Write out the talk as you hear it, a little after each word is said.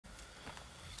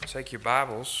Take your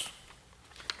Bibles.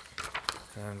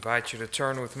 I invite you to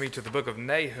turn with me to the book of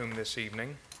Nahum this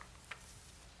evening.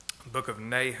 Book of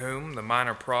Nahum, the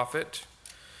minor prophet.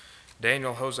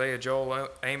 Daniel, Hosea, Joel,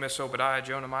 Amos, Obadiah,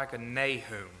 Jonah, Micah,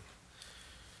 Nahum.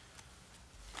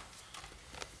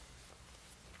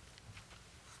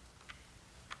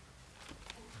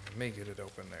 Let me get it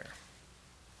open there.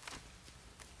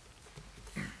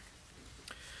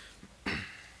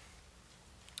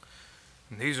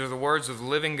 And these are the words of the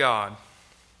living God.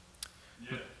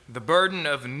 Yeah. The burden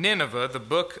of Nineveh, the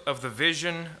book of the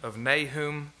vision of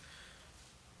Nahum,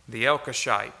 the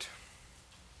Elkoshite.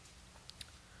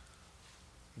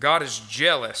 God is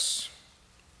jealous,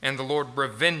 and the Lord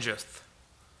revengeth.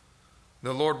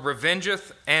 The Lord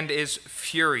revengeth and is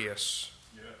furious.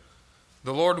 Yeah.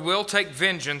 The Lord will take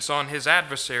vengeance on his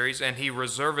adversaries, and he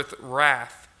reserveth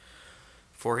wrath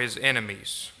for his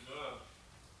enemies. Yeah.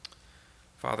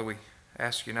 Father, we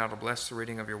ask you now to bless the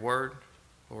reading of your word.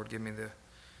 Lord, give me the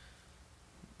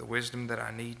wisdom that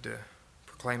I need to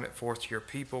proclaim it forth to your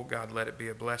people. God, let it be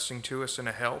a blessing to us and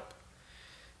a help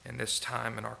in this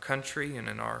time in our country and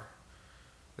in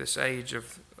this age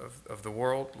of the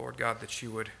world. Lord God, that you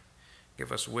would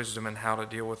give us wisdom in how to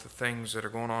deal with the things that are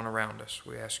going on around us.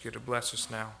 We ask you to bless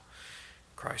us now.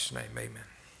 In Christ's name, amen.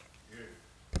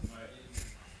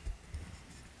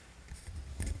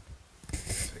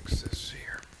 Fix this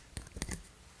here.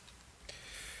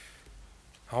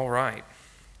 All right.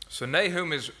 So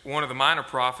Nahum is one of the minor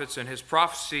prophets, and his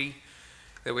prophecy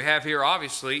that we have here,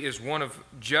 obviously, is one of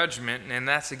judgment, and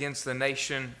that's against the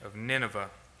nation of Nineveh.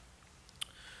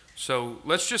 So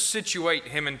let's just situate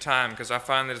him in time, because I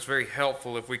find that it's very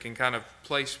helpful if we can kind of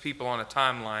place people on a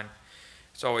timeline.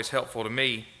 It's always helpful to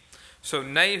me. So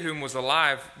Nahum was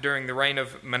alive during the reign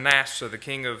of Manasseh, the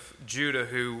king of Judah,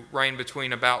 who reigned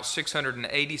between about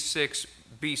 686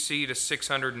 BC to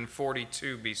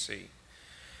 642 BC.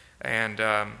 And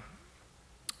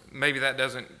maybe that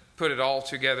doesn't put it all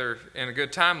together in a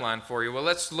good timeline for you. Well,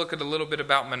 let's look at a little bit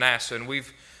about Manasseh. And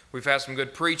we've had some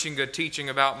good preaching, good teaching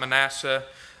about Manasseh.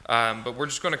 But we're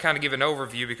just going to kind of give an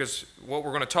overview, because what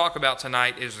we're going to talk about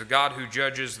tonight is the God who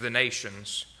judges the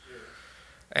nations.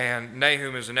 And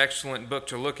Nahum is an excellent book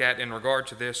to look at in regard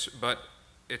to this. But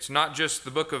it's not just the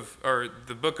book of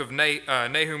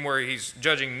Nahum where he's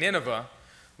judging Nineveh,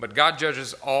 but God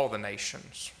judges all the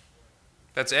nations.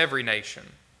 That's every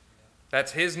nation.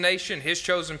 That's his nation, his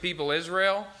chosen people,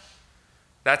 Israel.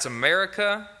 That's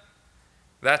America.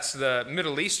 That's the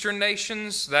Middle Eastern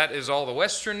nations. That is all the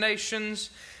Western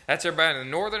nations. That's everybody in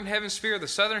the Northern Hemisphere, the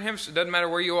Southern Hemisphere. It doesn't matter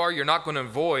where you are, you're not going to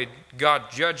avoid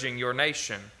God judging your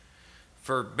nation.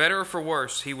 For better or for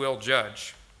worse, he will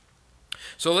judge.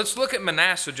 So let's look at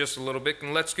Manasseh just a little bit,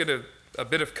 and let's get a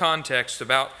bit of context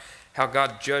about how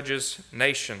God judges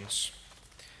nations.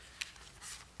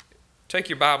 Take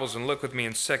your Bibles and look with me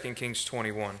in 2 Kings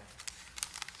 21.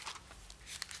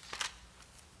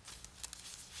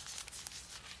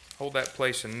 Hold that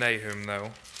place in Nahum,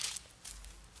 though.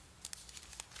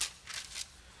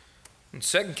 In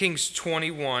 2 Kings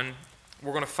 21,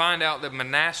 we're going to find out that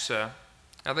Manasseh,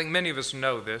 I think many of us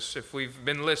know this, if we've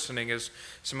been listening as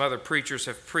some other preachers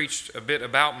have preached a bit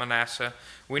about Manasseh,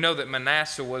 we know that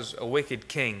Manasseh was a wicked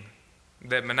king,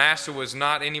 that Manasseh was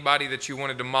not anybody that you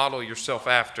wanted to model yourself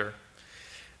after.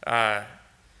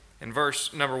 In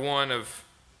verse number 1 of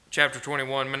chapter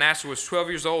 21, Manasseh was 12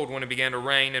 years old when he began to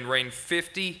reign, and reigned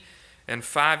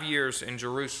 55 years in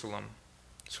Jerusalem.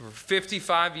 So for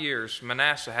 55 years,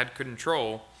 Manasseh had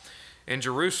control in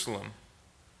Jerusalem.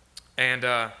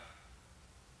 And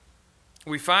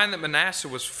we find that Manasseh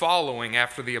was following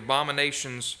after the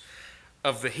abominations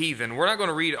of the heathen. We're not going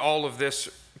to read all of this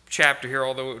chapter here,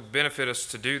 although it would benefit us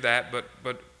to do that,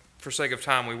 but for sake of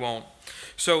time, we won't.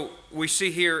 So we see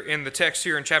here in the text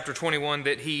here in chapter 21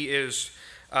 that he's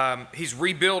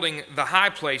rebuilding the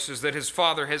high places that his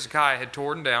father Hezekiah had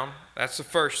torn down. That's the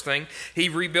first thing. He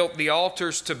rebuilt the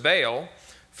altars to Baal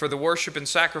for the worship and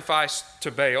sacrifice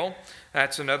to Baal.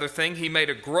 That's another thing. He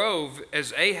made a grove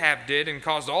as Ahab did and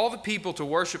caused all the people to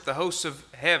worship the hosts of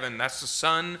heaven. That's the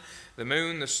sun, the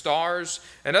moon, the stars.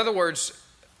 In other words,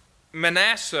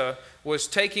 Manasseh was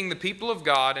taking the people of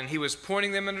God and he was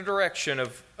pointing them in a direction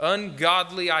of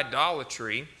ungodly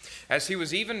idolatry, as he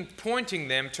was even pointing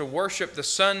them to worship the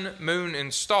sun, moon,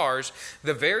 and stars,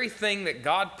 the very thing that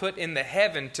God put in the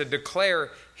heaven to declare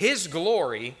his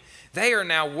glory. They are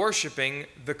now worshiping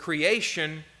the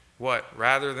creation,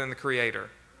 rather than the Creator.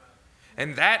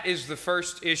 And that is the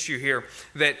first issue here,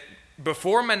 that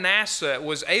before Manasseh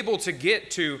was able to get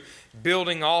to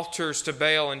building altars to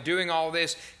Baal and doing all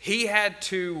this, he had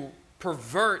to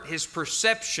pervert his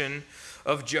perception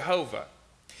of Jehovah.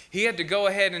 He had to go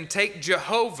ahead and take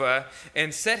Jehovah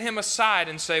and set him aside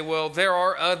and say, well, there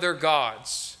are other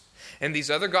gods. And these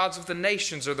other gods of the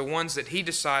nations are the ones that he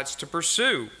decides to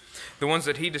pursue, the ones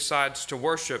that he decides to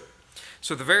worship.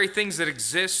 So the very things that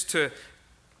exist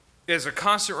as a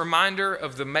constant reminder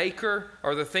of the Maker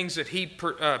are the things that he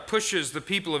pushes the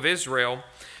people of Israel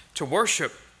to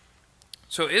worship.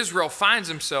 So Israel finds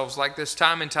themselves like this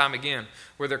time and time again,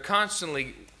 where they're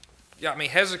constantly,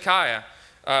 Hezekiah,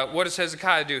 what does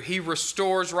Hezekiah do? He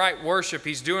restores right worship.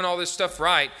 He's doing all this stuff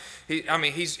right.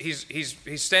 He's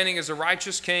standing as a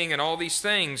righteous king and all these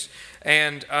things.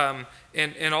 And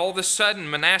all of a sudden,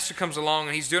 Manasseh comes along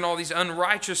and he's doing all these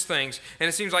unrighteous things. And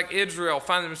it seems like Israel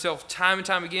finds themselves time and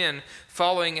time again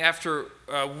following after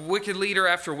wicked leader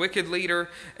after wicked leader.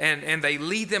 And they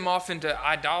lead them off into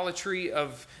idolatry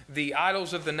of the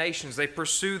idols of the nations. They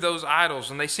pursue those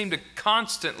idols. And they seem to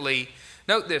constantly,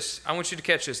 note this, I want you to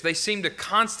catch this. They seem to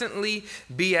constantly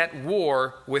be at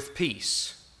war with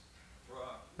peace.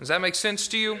 Does that make sense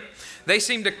to you? They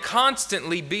seem to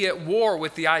constantly be at war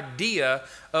with the idea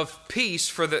of peace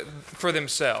for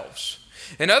themselves.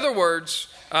 In other words,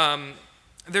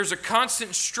 there's a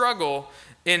constant struggle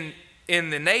in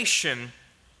the nation.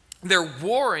 They're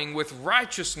warring with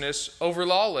righteousness over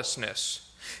lawlessness.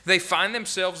 They find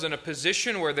themselves in a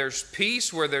position where there's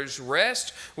peace, where there's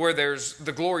rest, where there's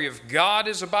the glory of God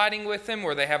is abiding with them,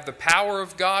 where they have the power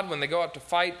of God when they go out to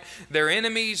fight their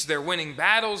enemies. They're winning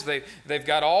battles. They've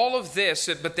got all of this,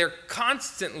 but they're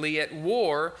constantly at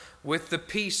war with the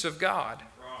peace of God.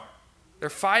 They're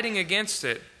fighting against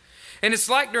it. And it's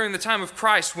like during the time of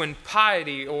Christ when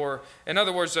piety, or in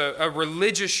other words, a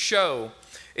religious show,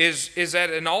 is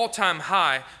at an all-time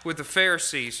high with the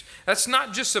Pharisees. That's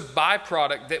not just a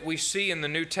byproduct that we see in the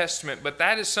New Testament, but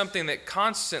that is something that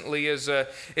constantly is a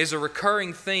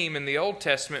recurring theme in the Old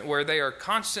Testament, where they are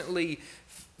constantly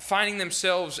finding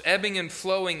themselves ebbing and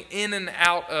flowing in and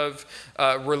out of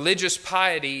religious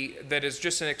piety that is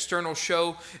just an external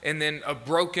show, and then a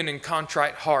broken and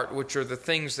contrite heart, which are the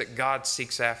things that God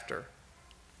seeks after.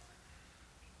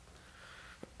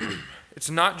 It's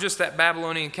not just that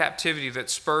Babylonian captivity that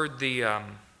spurred the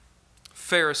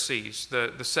Pharisees,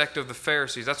 the sect of the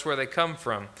Pharisees. That's where they come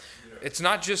from. Yeah. It's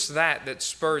not just that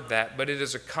spurred that, but it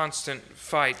is a constant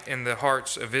fight in the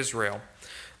hearts of Israel.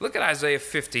 Look at Isaiah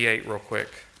 58 real quick.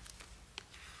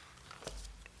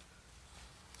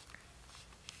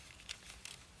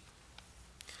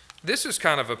 This is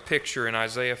kind of a picture in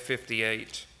Isaiah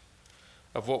 58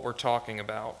 of what we're talking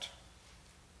about.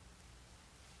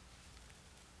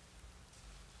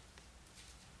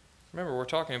 Remember, we're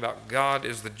talking about God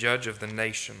is the judge of the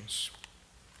nations.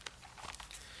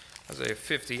 Isaiah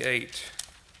 58.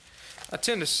 I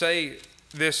tend to say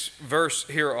this verse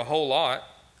here a whole lot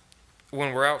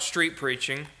when we're out street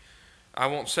preaching. I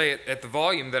won't say it at the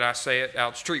volume that I say it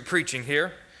out street preaching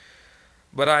here.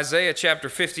 But Isaiah chapter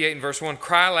 58 and verse 1,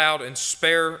 cry aloud and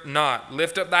spare not.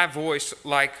 Lift up thy voice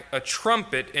like a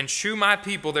trumpet and shew my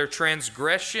people their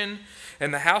transgression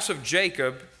and the house of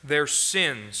Jacob their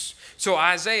sins. So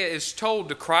Isaiah is told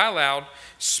to cry aloud,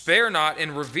 spare not,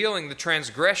 in revealing the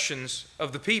transgressions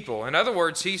of the people. In other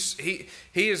words, he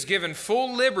is given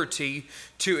full liberty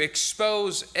to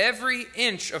expose every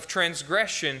inch of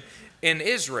transgression in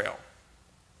Israel.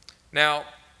 Now,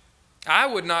 I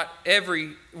would not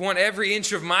want every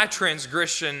inch of my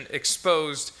transgression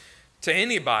exposed to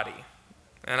anybody.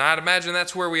 And I'd imagine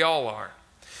that's where we all are.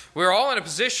 We're all in a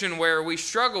position where we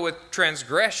struggle with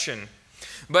transgression.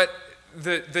 But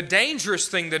the dangerous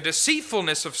thing, the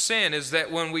deceitfulness of sin, is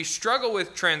that when we struggle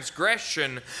with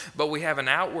transgression, but we have an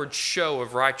outward show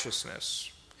of righteousness.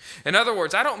 In other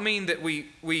words, I don't mean that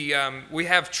we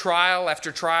have trial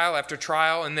after trial after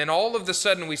trial, and then all of a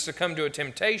sudden we succumb to a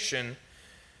temptation,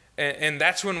 and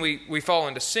that's when we fall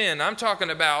into sin. I'm talking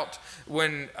about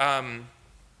when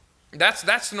that's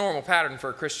the normal pattern for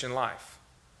a Christian life.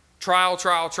 Trial,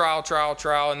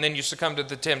 and then you succumb to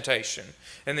the temptation,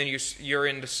 and then you're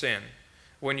into sin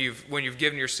when you've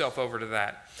given yourself over to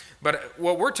that. But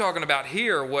what we're talking about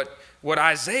here, what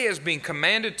Isaiah is being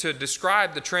commanded to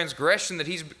describe, the transgression that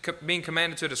he's being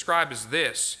commanded to describe, is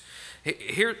this.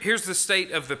 Here's the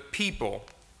state of the people.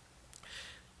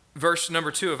 Verse number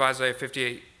 2 of Isaiah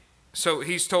 58. So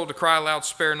he's told to cry aloud,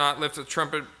 spare not, lift the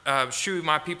trumpet, shew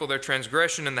my people their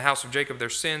transgression, and the house of Jacob their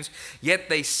sins. Yet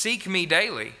they seek me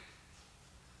daily.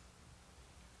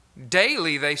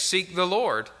 Daily they seek the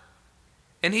Lord.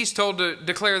 And he's told to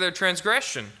declare their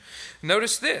transgression.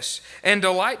 Notice this. And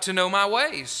delight to know my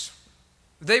ways.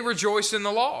 They rejoice in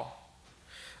the law.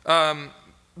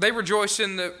 they rejoice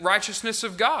in the righteousness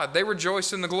of God. They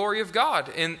rejoice in the glory of God,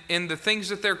 in the things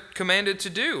that they're commanded to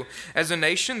do. As a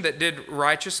nation that did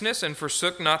righteousness and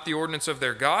forsook not the ordinance of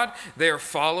their God, they are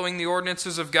following the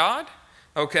ordinances of God.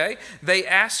 Okay? They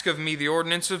ask of me the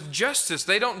ordinance of justice.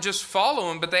 They don't just follow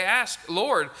them, but they ask,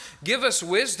 Lord, give us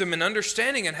wisdom and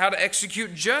understanding in how to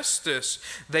execute justice.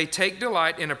 They take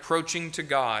delight in approaching to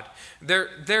God.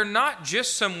 They're not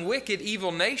just some wicked,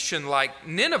 evil nation like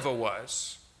Nineveh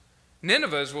was.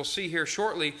 Nineveh, as we'll see here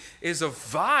shortly, is a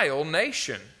vile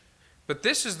nation. But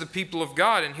this is the people of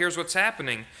God, and here's what's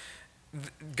happening.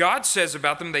 God says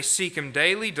about them, they seek Him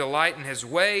daily, delight in His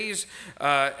ways.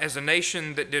 As a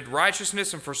nation that did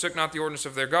righteousness and forsook not the ordinance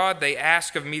of their God, they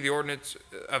ask of me the ordinance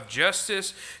of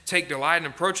justice, take delight in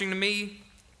approaching to me.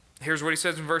 Here's what He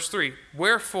says in verse 3.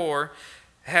 Wherefore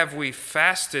have we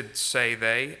fasted, say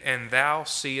they, and thou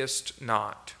seest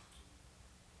not.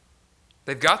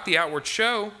 They've got the outward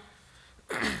show.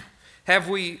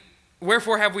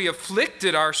 Wherefore have we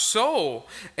afflicted our soul,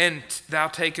 and thou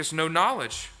takest no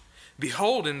knowledge?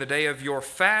 Behold, in the day of your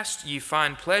fast ye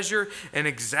find pleasure, and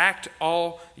exact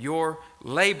all your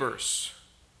labors.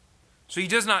 So He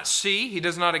does not see, He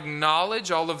does not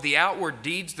acknowledge all of the outward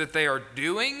deeds that they are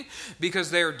doing,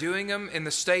 because they are doing them in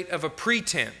the state of a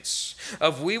pretense,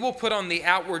 of we will put on the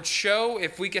outward show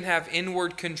if we can have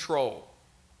inward control.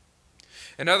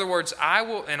 In other words, I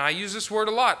will, and I use this word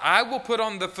a lot, I will put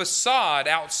on the facade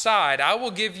outside. I will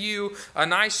give you a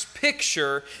nice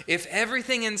picture if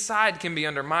everything inside can be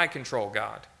under my control,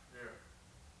 God. Yeah.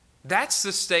 That's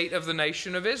the state of the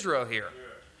nation of Israel here.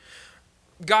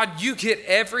 Yeah. God, you get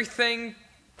everything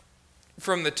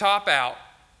from the top out,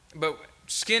 but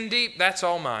skin deep, that's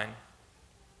all mine.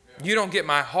 You don't get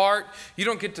my heart. You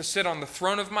don't get to sit on the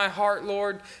throne of my heart,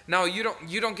 Lord. No, you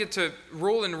don't get to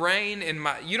rule and reign in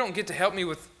my. You don't get to help me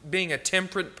with being a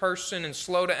temperate person and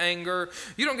slow to anger.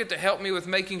 You don't get to help me with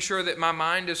making sure that my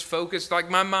mind is focused.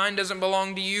 Like my mind doesn't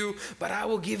belong to you, but I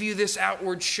will give you this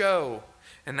outward show.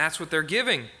 And that's what they're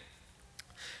giving.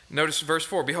 Notice verse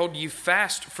 4. Behold, you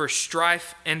fast for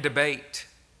strife and debate.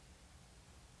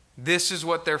 This is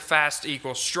what their fast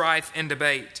equals, strife and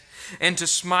debate. And to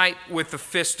smite with the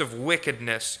fist of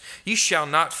wickedness. Ye shall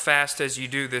not fast as you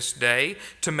do this day,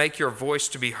 to make your voice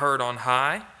to be heard on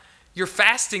high. Your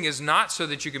fasting is not so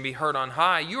that you can be heard on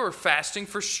high. You are fasting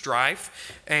for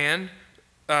strife and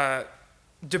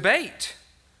debate.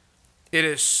 It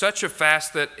is such a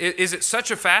fast that, is it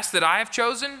such a fast that I have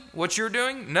chosen, what you're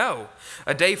doing? No.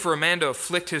 A day for a man to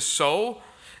afflict his soul.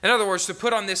 In other words, to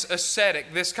put on this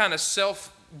ascetic, this kind of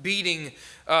self-beating,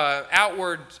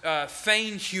 outward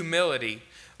feigned humility,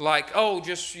 like, oh,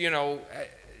 just,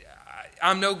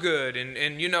 I'm no good,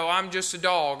 and I'm just a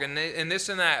dog, and this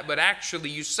and that. But actually,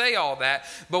 you say all that,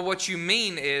 but what you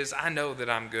mean is, I know that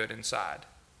I'm good inside.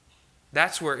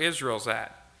 That's where Israel's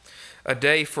at. A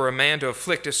day for a man to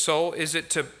afflict his soul. Is it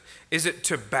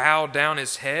to bow down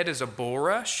his head as a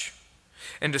bulrush,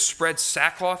 and to spread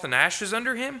sackcloth and ashes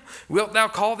under him? Wilt thou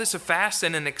call this a fast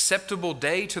and an acceptable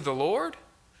day to the Lord?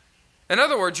 In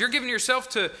other words, you're giving yourself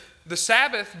to the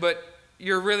Sabbath, but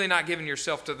you're really not giving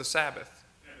yourself to the Sabbath.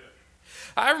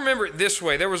 I remember it this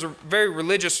way. There was a very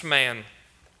religious man,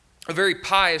 a very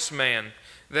pious man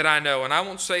that I know, and I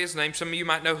won't say his name. Some of you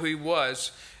might know who he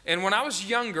was. And when I was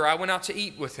younger, I went out to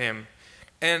eat with him,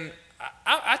 and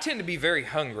I tend to be very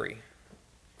hungry.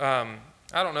 I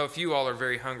don't know if you all are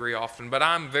very hungry often, but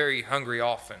I'm very hungry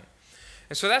often.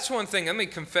 And so that's one thing. Let me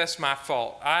confess my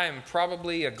fault. I am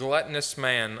probably a gluttonous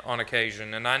man on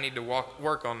occasion, and I need to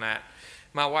work on that.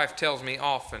 My wife tells me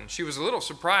often. She was a little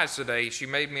surprised today. She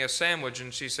made me a sandwich,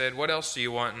 and she said, "What else do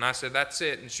you want?" And I said, "That's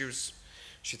it." And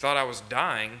she thought I was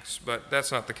dying, but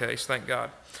that's not the case, thank God.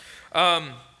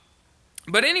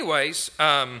 But anyways,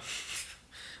 I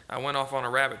went off on a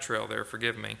rabbit trail there.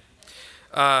 Forgive me.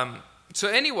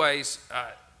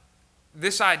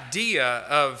 This idea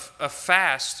of a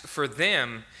fast for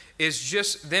them is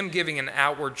just them giving an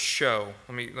outward show.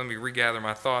 Let me regather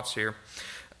my thoughts here.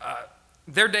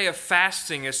 Their day of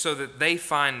fasting is so that they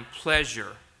find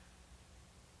pleasure.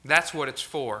 That's what it's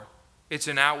for. It's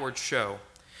an outward show.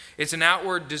 It's an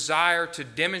outward desire to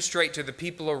demonstrate to the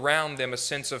people around them a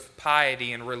sense of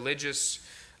piety and religious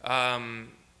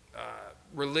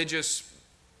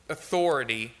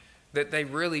authority that they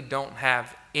really don't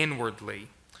have inwardly.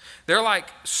 They're like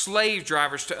slave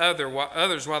drivers to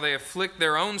others while they afflict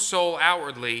their own soul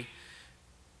outwardly,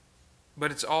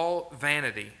 but it's all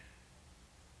vanity.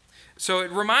 So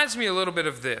it reminds me a little bit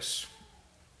of this.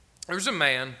 There was a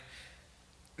man,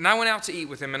 and I went out to eat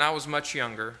with him, and I was much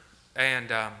younger,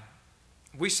 and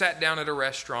we sat down at a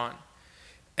restaurant,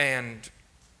 and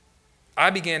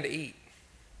I began to eat.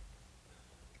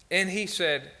 And he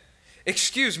said,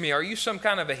 "Excuse me, are you some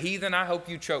kind of a heathen? I hope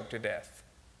you choke to death."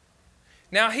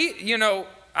 Now,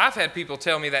 I've had people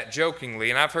tell me that jokingly,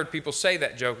 and I've heard people say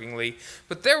that jokingly,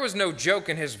 but there was no joke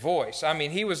in his voice. I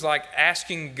mean, he was like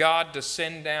asking God to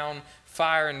send down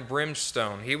fire and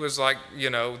brimstone. He was like,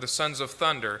 the sons of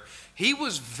thunder. He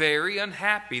was very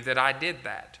unhappy that I did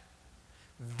that.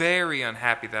 Very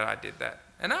unhappy that I did that.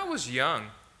 And I was young.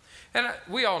 And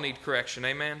we all need correction,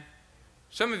 amen?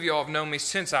 Some of you all have known me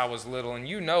since I was little, and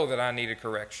you know that I needed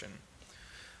correction.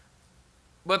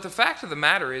 But the fact of the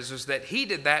matter is that he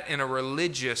did that in a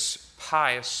religious,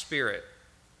 pious spirit.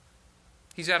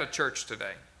 He's out of church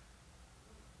today.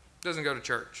 Doesn't go to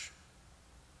church.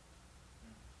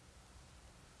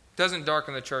 Doesn't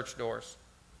darken the church doors.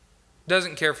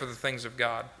 Doesn't care for the things of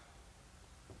God.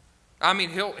 I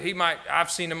mean, he might. I've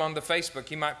seen him on the Facebook.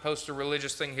 He might post a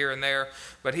religious thing here and there,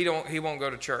 but he won't go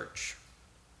to church.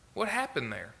 What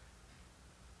happened there?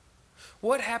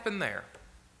 What happened there?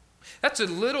 That's a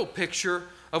little picture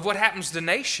of what happens to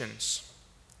nations.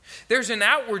 There's an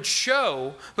outward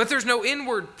show, but there's no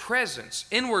inward presence,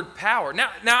 inward power. Now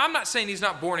I'm not saying he's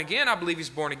not born again. I believe he's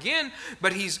born again,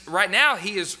 but right now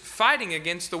he is fighting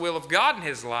against the will of God in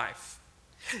his life.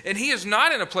 And he is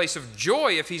not in a place of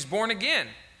joy if he's born again.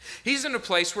 He's in a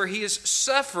place where he is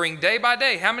suffering day by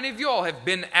day. How many of you all have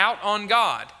been out on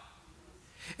God?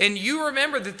 And you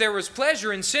remember that there was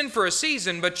pleasure in sin for a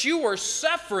season, but you were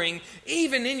suffering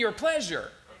even in your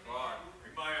pleasure.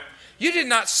 You did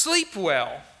not sleep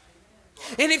well.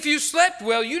 And if you slept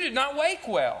well, you did not wake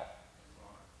well.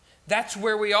 That's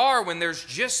where we are when there's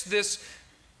just this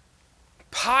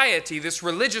piety, this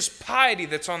religious piety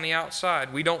that's on the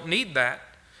outside. We don't need that.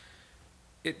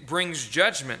 It brings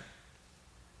judgment.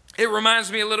 It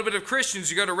reminds me a little bit of Christians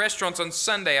who go to restaurants on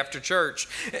Sunday after church.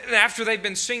 And after they've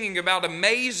been singing about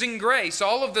amazing grace,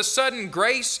 all of a sudden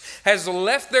grace has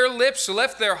left their lips,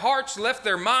 left their hearts, left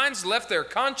their minds, left their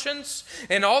conscience.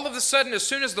 And all of a sudden, as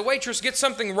soon as the waitress gets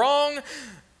something wrong,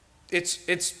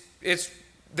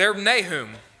 they're Nahum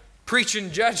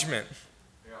preaching judgment.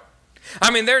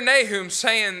 I mean, they're Nahum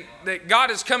saying that God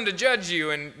has come to judge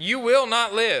you and you will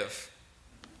not live.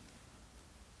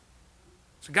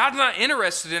 So God's not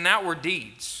interested in outward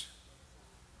deeds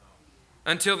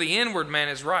until the inward man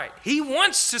is right. He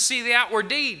wants to see the outward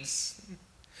deeds.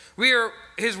 We are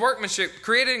His workmanship,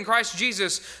 created in Christ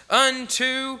Jesus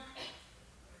unto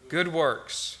good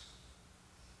works.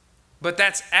 But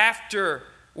that's after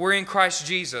we're in Christ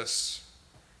Jesus.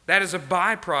 That is a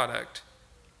byproduct.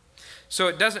 So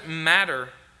it doesn't matter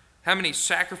how many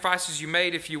sacrifices you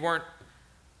made if you weren't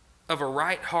of a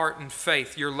right heart and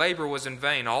faith. Your labor was in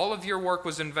vain. All of your work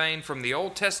was in vain from the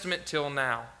Old Testament till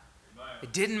now. Amen.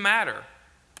 It didn't matter.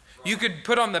 You could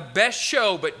put on the best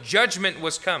show, but judgment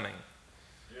was coming.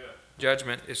 Yeah.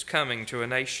 Judgment is coming to a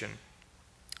nation.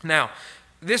 Now,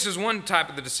 this is one type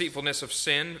of the deceitfulness of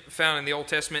sin found in the Old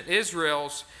Testament.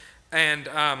 Israel's, and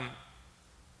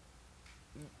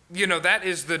that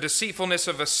is the deceitfulness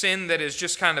of a sin that is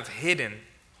just kind of hidden.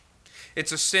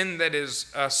 It's a sin that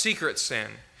is a secret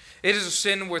sin. It is a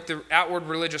sin with the outward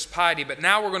religious piety, but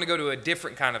now we're going to go to a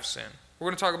different kind of sin. We're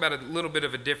going to talk about a little bit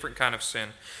of a different kind of sin.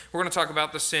 We're going to talk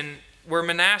about the sin where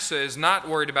Manasseh is not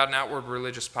worried about an outward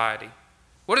religious piety.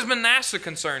 What is Manasseh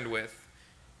concerned with?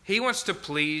 He wants to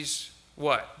please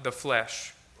what? The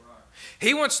flesh.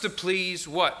 He wants to please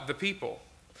what? The people.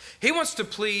 He wants to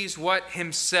please what?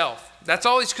 Himself. That's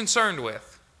all he's concerned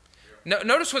with.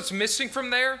 Notice what's missing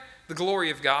from there? The glory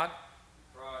of God.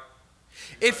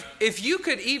 If you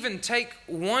could even take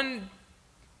one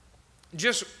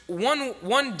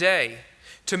day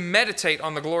to meditate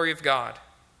on the glory of God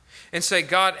and say,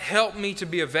 God, help me to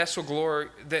be a vessel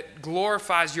that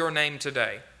glorifies your name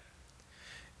today,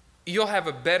 you'll have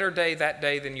a better day that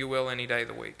day than you will any day of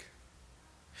the week.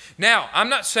 Now, I'm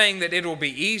not saying that it will be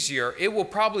easier. It will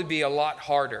probably be a lot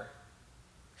harder.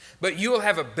 But you will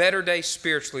have a better day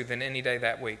spiritually than any day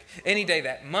that week. Any day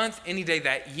that month, any day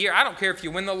that year. I don't care if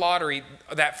you win the lottery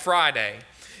that Friday.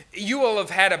 You will have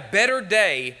had a better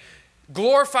day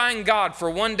glorifying God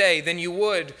for one day than you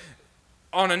would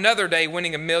on another day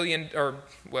winning $1 million, or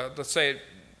let's say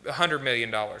 $100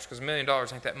 million, because $1 million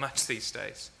ain't that much these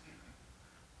days.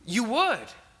 You would.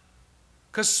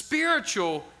 Because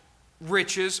spiritual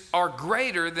riches are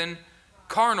greater than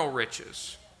carnal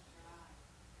riches.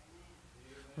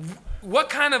 What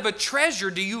kind of a treasure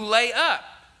do you lay up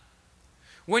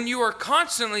when you are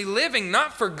constantly living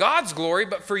not for God's glory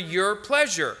but for your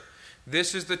pleasure?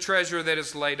 This is the treasure that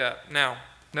is laid up. Now,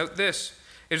 note this.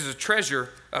 It is a treasure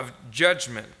of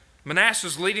judgment. Manasseh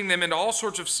is leading them into all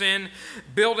sorts of sin,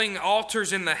 building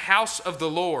altars in the house of the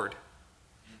Lord.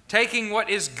 taking what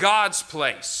is God's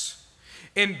place,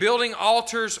 in building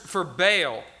altars for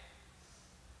Baal.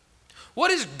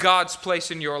 What is God's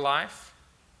place in your life?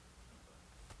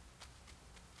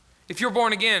 If you're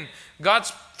born again,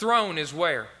 God's throne is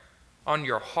where? On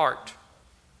your heart.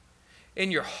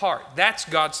 In your heart. That's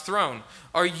God's throne.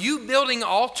 Are you building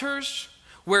altars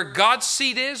where God's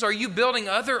seat is? Are you building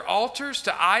other altars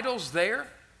to idols there?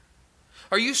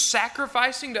 Are you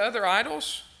sacrificing to other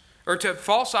idols? Or to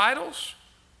false idols?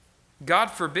 God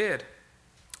forbid.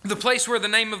 The place where the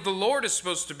name of the Lord is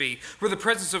supposed to be, where the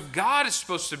presence of God is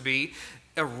supposed to be,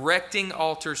 erecting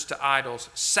altars to idols,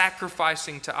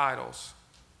 sacrificing to idols.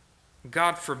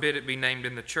 God forbid it be named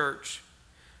in the church.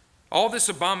 All this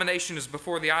abomination is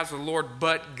before the eyes of the Lord,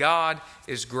 but God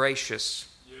is gracious.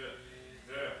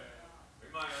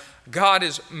 God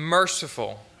is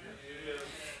merciful.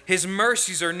 His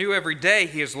mercies are new every day.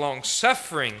 He is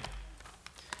long-suffering.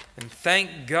 And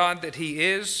thank God that He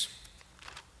is.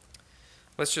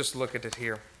 Let's just look at it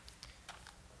here.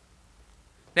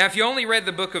 Now, if you only read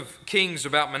the book of Kings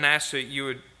about Manasseh,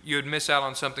 you would miss out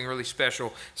on something really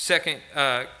special. 2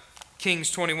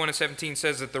 Kings 21:17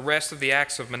 says that the rest of the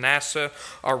acts of Manasseh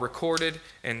are recorded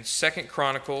in 2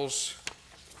 Chronicles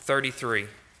 33.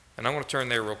 And I want to turn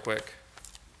there real quick.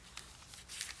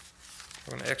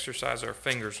 I'm going to exercise our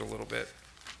fingers a little bit.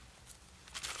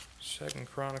 2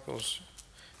 Chronicles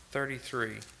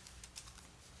 33.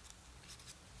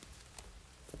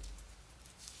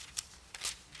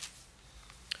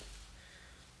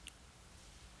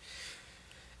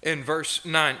 In verse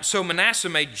 9, so Manasseh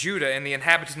made Judah and the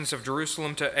inhabitants of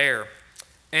Jerusalem to err,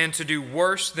 and to do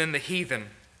worse than the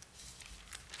heathen.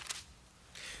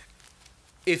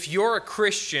 If you're a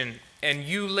Christian and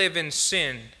you live in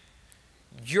sin,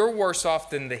 you're worse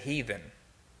off than the heathen.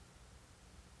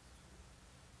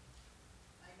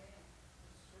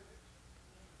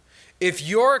 If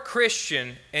you're a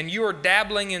Christian and you are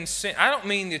dabbling in sin, I don't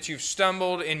mean that you've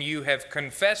stumbled and you have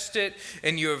confessed it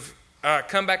and you have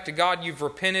come back to God, you've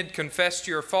repented, confessed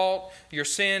your fault, your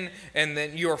sin, and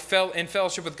then you are in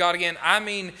fellowship with God again. I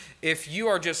mean, if you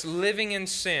are just living in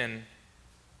sin,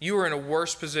 you are in a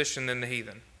worse position than the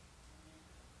heathen.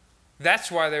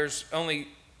 That's why there's only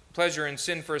pleasure in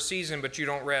sin for a season, but you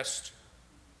don't rest.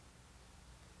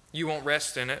 You won't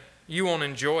rest in it. You won't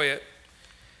enjoy it.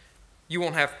 You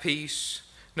won't have peace.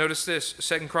 Notice this,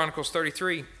 2 Chronicles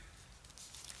 33.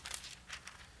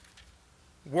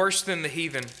 Worse than the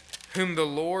heathen, whom the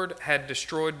Lord had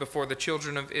destroyed before the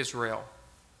children of Israel.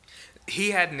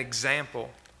 He had an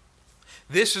example.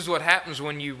 This is what happens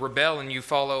when you rebel and you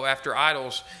follow after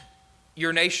idols.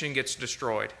 Your nation gets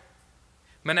destroyed.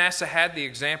 Manasseh had the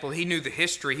example. He knew the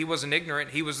history. He wasn't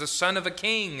ignorant. He was the son of a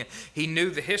king. He knew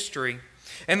the history.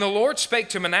 And the Lord spake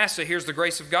to Manasseh, here's the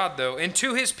grace of God though, and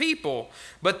to his people,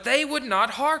 but they would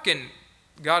not hearken.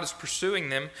 God is pursuing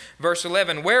them. Verse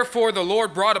 11, wherefore the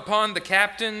Lord brought upon them the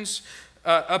captains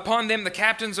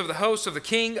of the hosts of the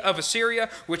king of Assyria,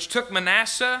 which took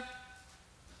Manasseh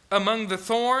among the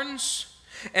thorns,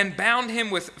 and bound him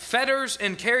with fetters,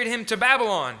 and carried him to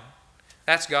Babylon.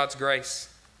 That's God's grace.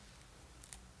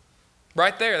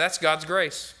 Right there, that's God's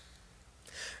grace.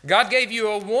 God gave you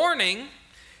a warning.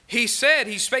 He said,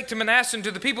 He spake to Manasseh and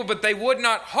to the people, but they would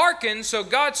not hearken, so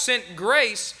God sent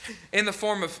grace in the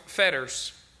form of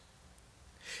fetters,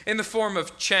 in the form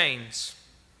of chains.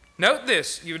 Note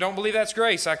this, you don't believe that's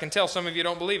grace. I can tell some of you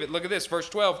don't believe it. Look at this, verse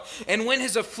 12. And when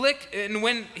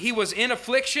he was in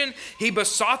affliction, he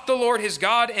besought the Lord his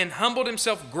God and humbled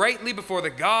himself greatly before the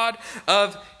God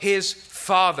of his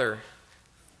father.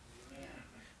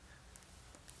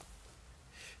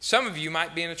 Some of you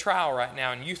might be in a trial right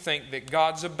now and you think that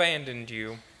God's abandoned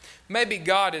you. Maybe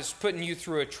God is putting you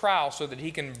through a trial so that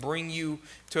He can bring you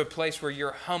to a place where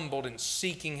you're humbled and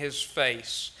seeking His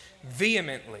face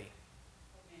vehemently.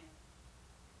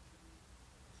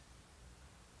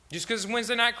 Just because it's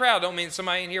Wednesday night crowd don't mean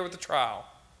somebody in here with a trial.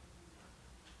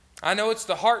 I know it's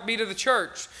the heartbeat of the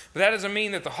church, but that doesn't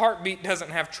mean that the heartbeat doesn't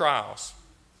have trials.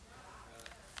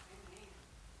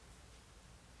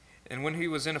 And when he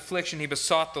was in affliction, he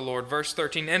besought the Lord, verse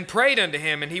 13, and prayed unto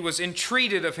him, and he was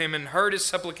entreated of him and heard his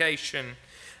supplication.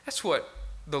 That's what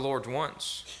the Lord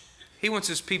wants. He wants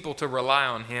his people to rely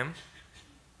on him.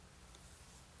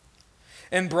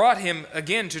 And brought him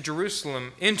again to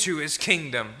Jerusalem into his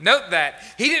kingdom. Note that.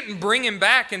 He didn't bring him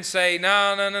back and say,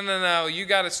 no, you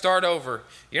got to start over.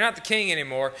 You're not the king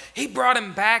anymore. He brought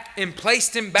him back and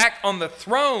placed him back on the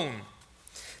throne.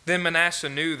 Then Manasseh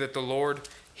knew that the Lord,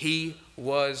 He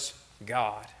was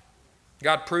God.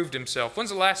 God proved Himself.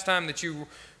 When's the last time that you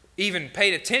even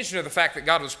paid attention to the fact that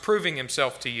God was proving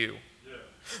Himself to you?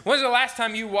 When's the last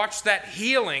time you watched that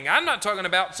healing? I'm not talking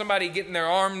about somebody getting their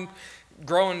arm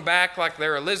growing back like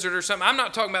they're a lizard or something. I'm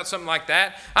not talking about something like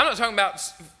that. I'm not talking about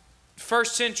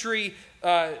first century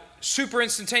super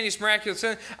instantaneous miraculous.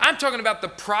 I'm talking about the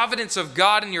providence of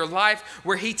God in your life,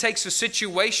 where He takes a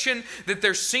situation that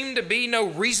there seemed to be no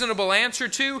reasonable answer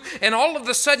to, and all of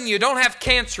a sudden you don't have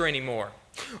cancer anymore.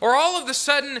 Or all of a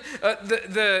sudden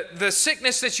the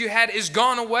sickness that you had is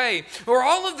gone away. Or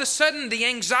all of a sudden the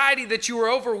anxiety that you were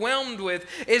overwhelmed with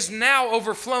is now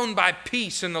overflown by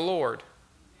peace in the Lord.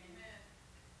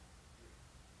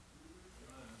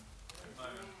 Amen.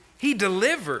 He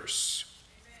delivers.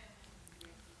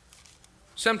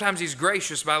 Sometimes He's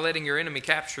gracious by letting your enemy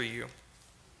capture you.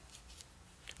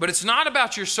 But it's not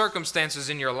about your circumstances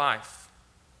in your life.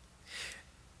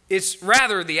 It's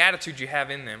rather the attitude you have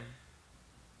in them.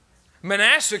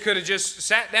 Manasseh could have just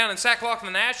sat down in sackcloth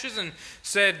and ashes and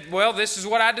said, well, this is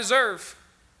what I deserve.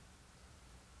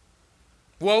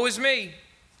 Woe is me.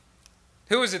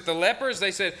 Who is it? The lepers?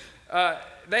 They said,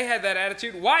 they had that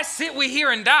attitude. Why sit we here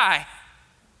and die?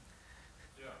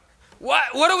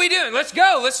 What are we doing? Let's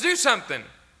go. Let's do something.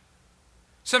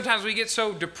 Sometimes we get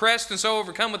so depressed and so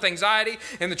overcome with anxiety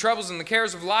and the troubles and the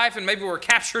cares of life, and maybe we're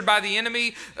captured by the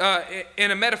enemy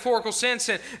in a metaphorical sense,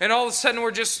 and all of a sudden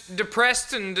we're just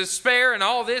depressed and despair and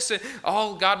all this. And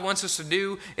all God wants us to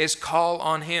do is call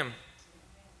on Him.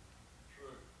 True.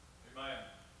 Amen.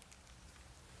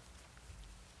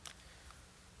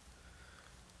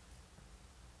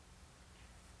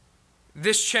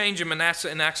 This change in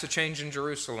Manasseh enacts a change in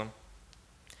Jerusalem.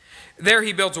 There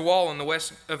he builds a wall in the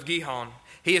west of Gihon.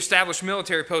 He established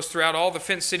military posts throughout all the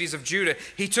fenced cities of Judah.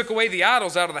 He took away the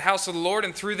idols out of the house of the Lord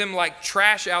and threw them like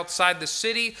trash outside the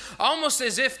city, almost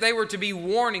as if they were to be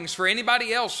warnings for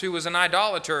anybody else who was an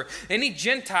idolater. Any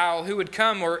Gentile who would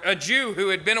come, or a Jew who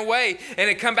had been away and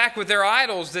had come back with their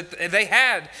idols that they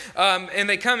had, and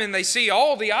they come and they see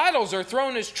all the idols are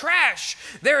thrown as trash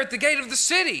there at the gate of the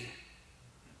city.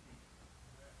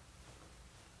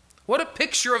 What a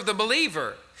picture of the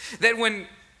believer. That when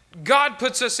God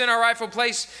puts us in our rightful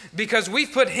place because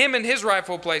we've put Him in His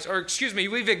rightful place,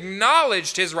 we've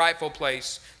acknowledged His rightful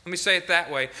place. Let me say it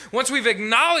that way. Once we've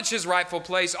acknowledged His rightful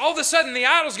place, all of a sudden the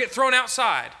idols get thrown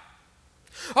outside.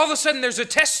 All of a sudden there's a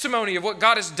testimony of what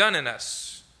God has done in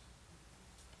us.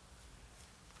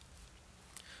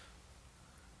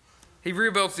 He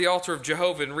rebuilds the altar of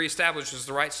Jehovah and reestablishes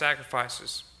the right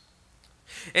sacrifices.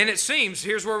 And it seems,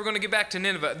 here's where we're going to get back to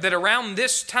Nineveh, that around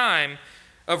this time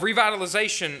of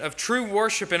revitalization of true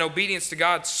worship and obedience to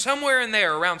God, somewhere in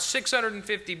there, around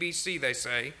 650 BC, they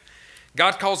say,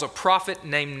 God calls a prophet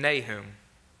named Nahum.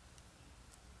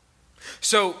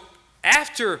 So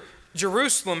after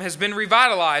Jerusalem has been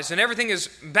revitalized and everything is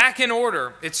back in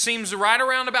order, it seems right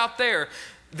around about there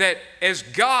that as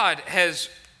God has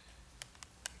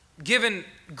given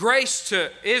grace to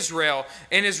Israel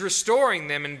and is restoring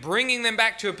them and bringing them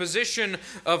back to a position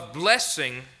of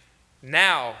blessing,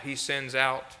 now He sends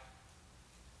out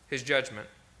His judgment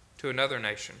to another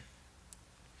nation.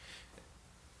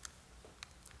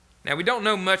 Now, we don't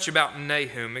know much about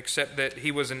Nahum except that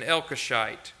he was an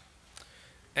Elkoshite.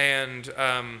 And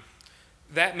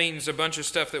that means a bunch of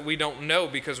stuff that we don't know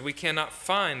because we cannot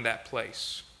find that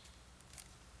place.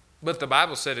 But the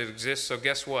Bible said it exists, so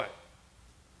guess what?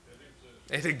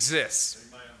 It exists.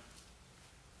 Amen.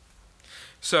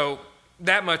 So,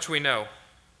 that much we know.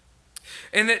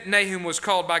 And that Nahum was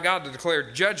called by God to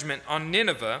declare judgment on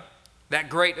Nineveh, that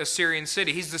great Assyrian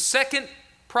city. He's the second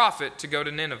prophet to go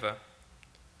to Nineveh.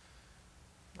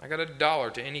 I got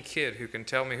 $1 to any kid who can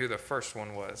tell me who the first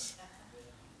one was.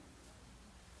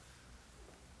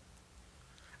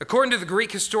 According to the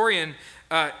Greek historian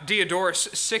Diodorus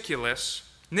Siculus,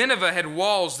 Nineveh had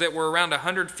walls that were around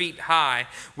 100 feet high,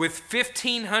 with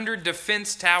 1,500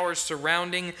 defense towers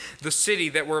surrounding the city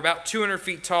that were about 200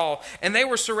 feet tall. And they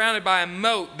were surrounded by a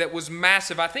moat that was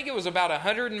massive. I think it was about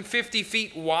 150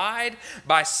 feet wide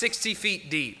by 60 feet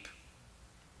deep.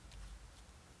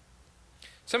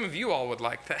 Some of you all would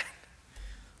like that.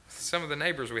 Some of the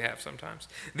neighbors we have sometimes.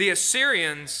 The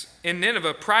Assyrians in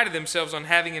Nineveh prided themselves on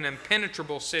having an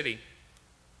impenetrable city.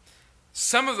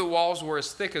 Some of the walls were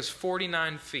as thick as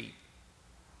 49 feet.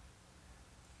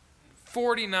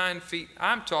 49 feet.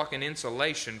 I'm talking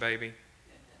insulation, baby.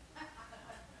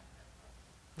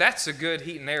 That's a good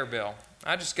heat and air bill.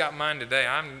 I just got mine today.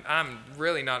 I'm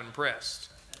really not impressed.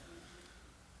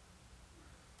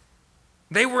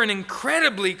 They were an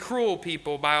incredibly cruel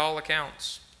people by all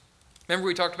accounts. Remember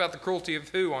we talked about the cruelty of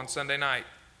who on Sunday night?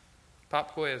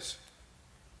 Pop quiz.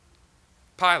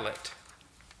 Pilate.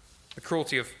 The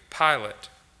cruelty of Pilate.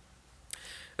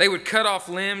 They would cut off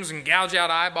limbs and gouge out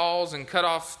eyeballs and cut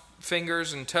off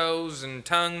fingers and toes and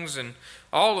tongues and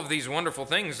all of these wonderful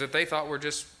things that they thought were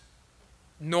just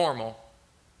normal.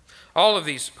 All of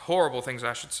these horrible things,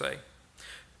 I should say.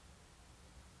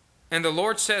 And the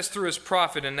Lord says through his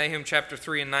prophet in Nahum chapter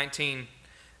 3 and 19,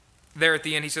 there at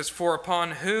the end, he says, "For upon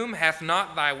whom hath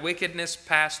not thy wickedness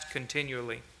passed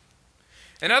continually?"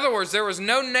 In other words, there was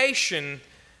no nation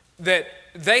that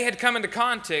they had come into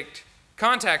contact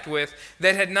with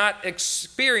that had not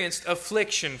experienced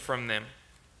affliction from them.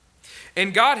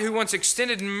 And God, who once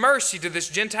extended mercy to this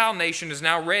Gentile nation, is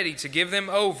now ready to give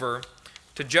them over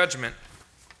to judgment.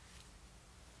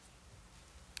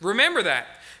 Remember that.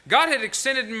 God had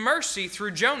extended mercy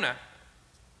through Jonah.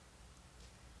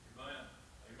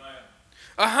 Amen.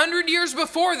 100 years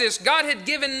before this, God had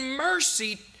given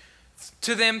mercy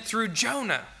to them through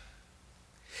Jonah.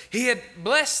 He had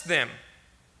blessed them.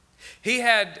 He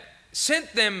had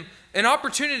sent them an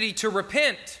opportunity to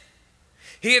repent.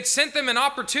 He had sent them an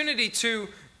opportunity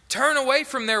to turn away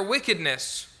from their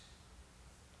wickedness.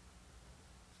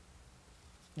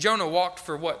 Jonah walked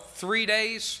for 3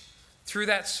 days through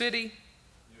that city?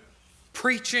 Yes.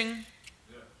 Preaching.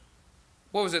 Yes.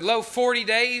 What was it, 40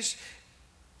 days?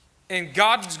 And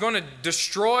God's going to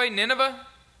destroy Nineveh?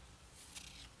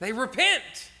 They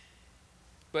repent.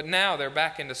 But now they're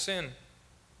back into sin.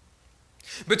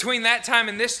 Between that time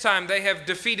and this time, they have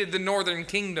defeated the northern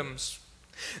kingdoms.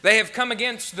 They have come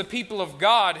against the people of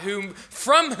God,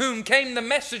 from whom came the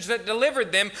message that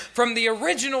delivered them from the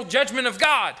original judgment of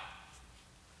God.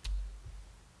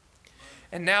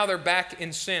 And now they're back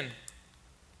in sin.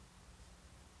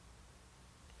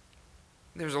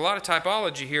 There's a lot of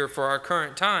typology here for our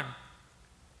current time.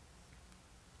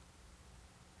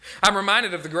 I'm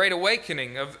reminded of the Great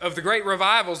Awakening, of the great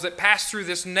revivals that passed through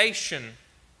this nation,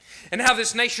 and how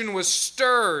this nation was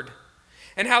stirred,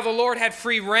 and how the Lord had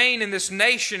free reign in this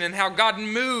nation, and how God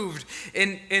moved,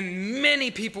 and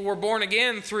many people were born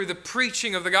again through the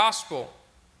preaching of the gospel.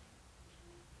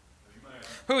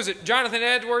 Who is it? Jonathan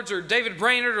Edwards or David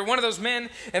Brainerd or one of those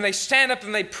men, and they stand up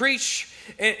and they preach,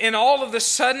 and all of a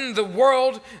sudden the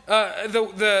world,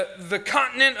 the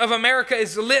continent of America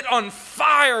is lit on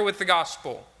fire with the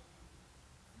gospel.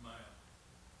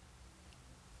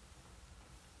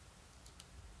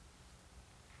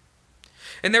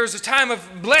 And there's a time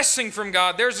of blessing from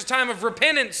God. There's a time of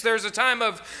repentance. There's a time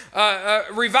of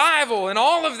revival and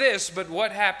all of this. But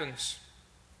what happens?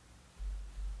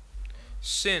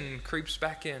 Sin creeps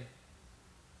back in.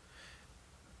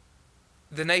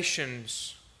 The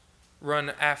nations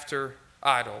run after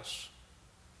idols.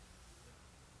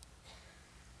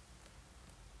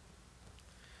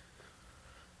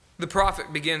 The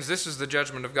prophet begins, this is the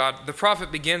judgment of God. The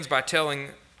prophet begins by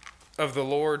telling of the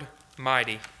Lord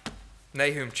mighty.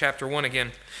 Nahum chapter 1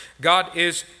 again. God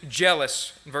is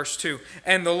jealous, verse 2.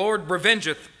 And the Lord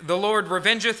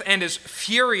revengeth and is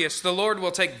furious. The Lord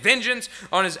will take vengeance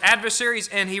on his adversaries,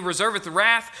 and he reserveth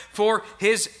wrath for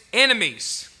his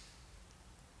enemies.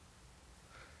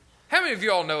 How many of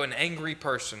you all know an angry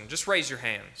person? Just raise your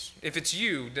hands. If it's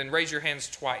you, then raise your hands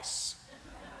twice.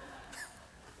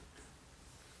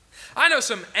 I know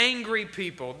some angry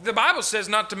people. The Bible says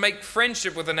not to make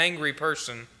friendship with an angry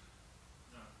person.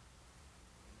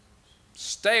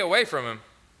 Stay away from him.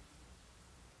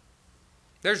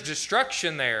 There's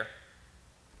destruction there.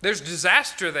 There's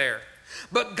disaster there.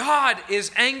 But God is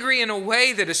angry in a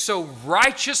way that is so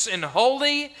righteous and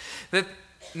holy that,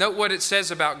 note what it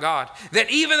says about God, that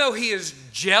even though he is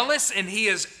jealous and he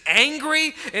is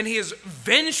angry and he is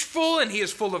vengeful and he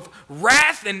is full of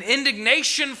wrath and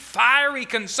indignation, fiery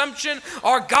consumption,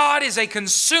 our God is a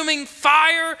consuming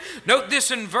fire. Note this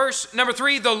in verse number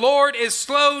 3, the Lord is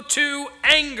slow to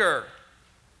anger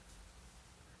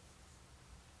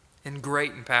and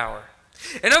great in power.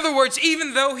 In other words,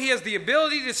 even though he has the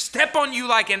ability to step on you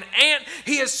like an ant,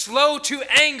 he is slow to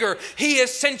anger. He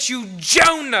has sent you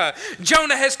Jonah.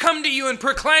 Jonah has come to you and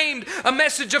proclaimed a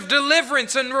message of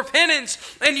deliverance and repentance,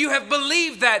 and you have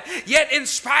believed that. Yet in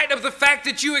spite of the fact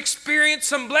that you experienced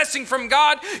some blessing from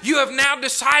God, you have now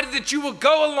decided that you will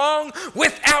go along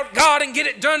without God and get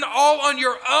it done all on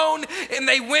your own. And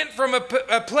they went from a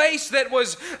place that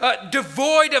was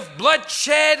devoid of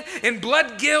bloodshed and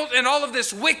blood guilt and all of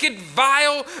this wicked violence,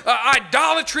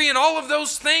 idolatry and all of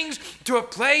those things, to a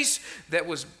place that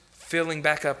was filling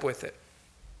back up with it.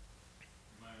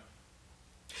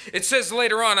 It says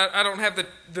later on, I don't have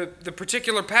the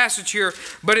particular passage here,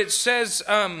 but it says,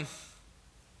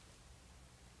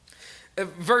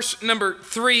 verse number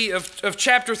 3 of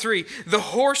chapter 3, the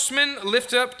horsemen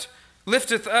lift up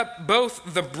lifteth up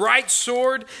both the bright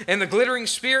sword and the glittering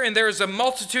spear, and there is a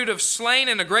multitude of slain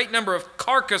and a great number of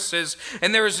carcasses,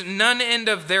 and there is none end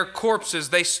of their corpses.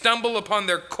 They stumble upon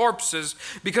their corpses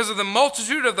because of the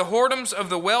multitude of the whoredoms of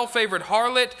the well-favored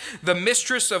harlot, the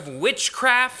mistress of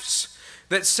witchcrafts,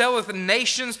 that selleth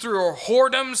nations through her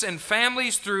whoredoms and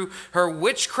families through her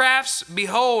witchcrafts.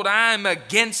 Behold, I am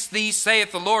against thee,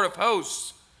 saith the Lord of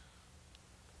hosts.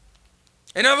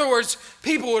 In other words,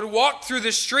 people would walk through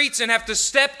the streets and have to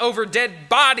step over dead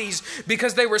bodies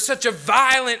because they were such a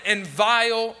violent and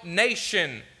vile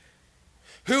nation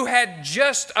who had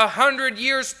just 100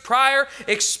 years prior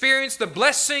experienced the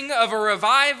blessing of a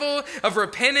revival, of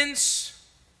repentance,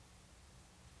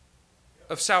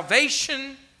 of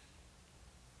salvation.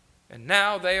 And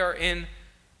now they are in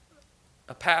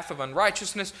a path of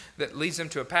unrighteousness that leads them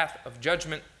to a path of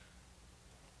judgment.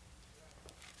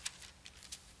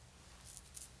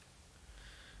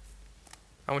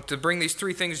 I want to bring these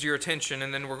three things to your attention,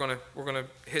 and then we're going to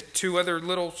hit two other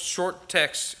little short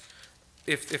texts,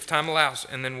 if time allows,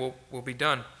 and then we'll be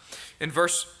done. In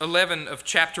verse 11 of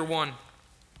chapter 1,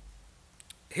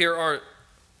 here are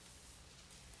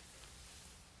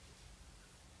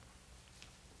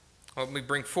let me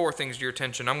bring four things to your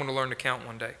attention. I'm going to learn to count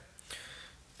one day.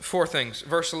 Four things.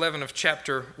 Verse 11 of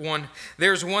chapter 1.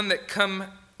 There is one come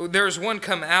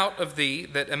out of thee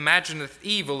that imagineth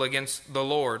evil against the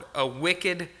Lord, a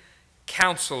wicked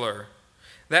counselor.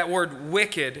 That word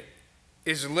wicked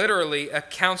is literally a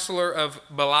counselor of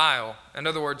Belial. In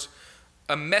other words,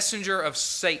 a messenger of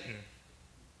Satan.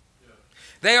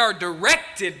 They are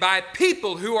directed by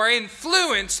people who are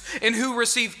influenced and who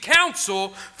receive counsel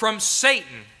from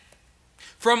Satan,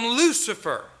 from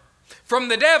Lucifer, from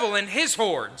the devil and his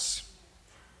hordes.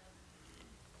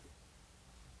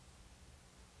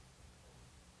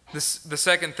 The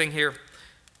second thing here,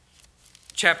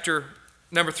 chapter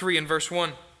number 3 and verse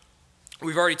 1.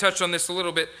 We've already touched on this a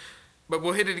little bit, but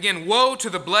we'll hit it again. Woe to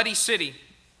the bloody city.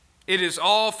 It is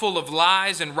all full of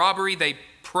lies and robbery. The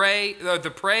prey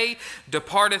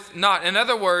departeth not. In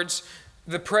other words,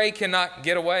 the prey cannot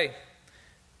get away.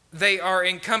 They are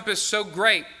encompassed so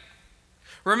great.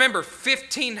 Remember,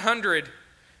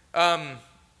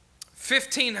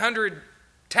 1,500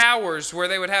 towers where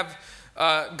they would have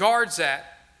guards at.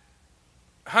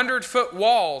 100-foot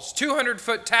walls,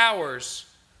 200-foot towers,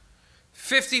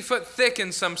 50-foot thick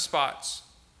in some spots.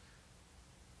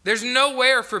 There's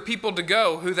nowhere for people to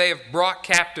go who they have brought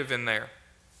captive in there.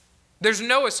 This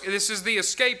is the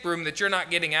escape room that you're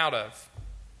not getting out of.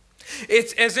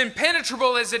 It's as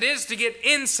impenetrable as it is to get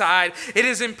inside, it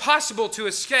is impossible to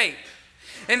escape.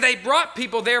 And they brought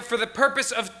people there for the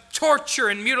purpose of torture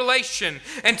and mutilation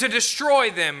and to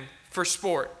destroy them for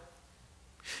sport.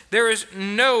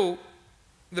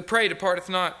 The prey departeth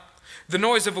not. The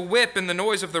noise of a whip and the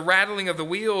noise of the rattling of the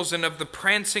wheels and of the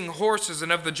prancing horses and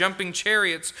of the jumping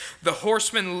chariots. The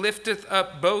horseman lifteth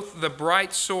up both the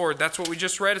bright sword. That's what we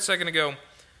just read a second ago.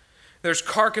 There's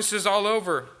carcasses all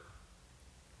over.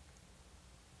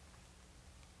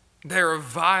 They're a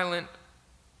violent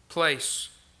place.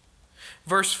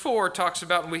 Verse 4 talks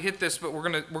about, and we hit this, but we're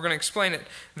going to explain it,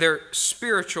 their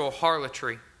spiritual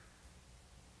harlotry.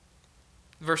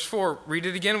 Verse 4, read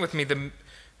it again with me.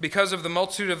 Because of the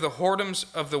multitude of the whoredoms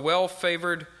of the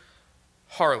well-favored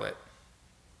harlot,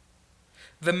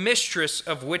 the mistress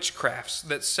of witchcrafts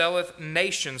that selleth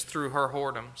nations through her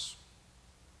whoredoms.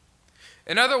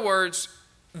 In other words,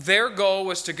 their goal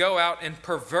was to go out and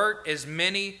pervert as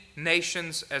many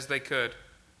nations as they could,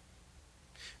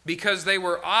 because they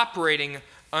were operating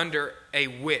under a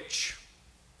witch.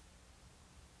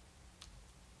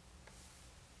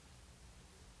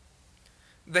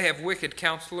 They have wicked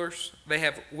counselors, they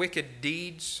have wicked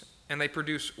deeds, and they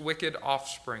produce wicked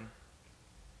offspring.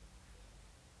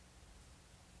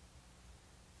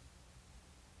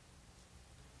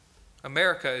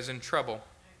 America is in trouble.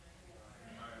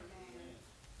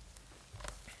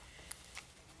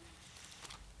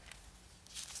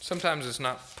 Sometimes it's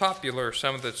not popular,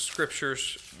 some of the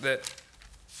scriptures that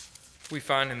we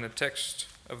find in the text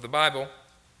of the Bible.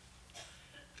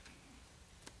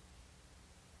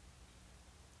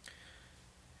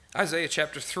 Isaiah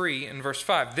chapter 3 and verse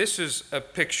 5. This is a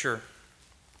picture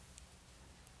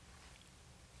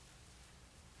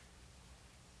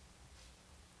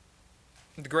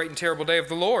the great and terrible day of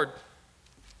the Lord.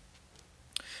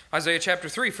 Isaiah chapter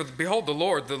 3, for behold, the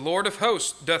Lord of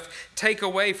hosts, doth take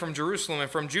away from Jerusalem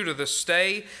and from Judah the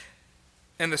stay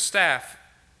and the staff,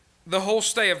 the whole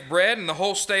stay of bread and the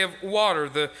whole stay of water,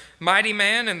 the mighty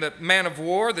man and the man of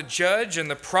war, the judge and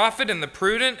the prophet and the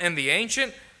prudent and the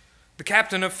ancient. the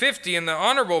captain of 50, and the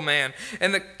honorable man,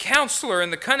 and the counselor,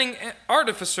 and the cunning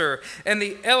artificer, and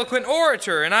the eloquent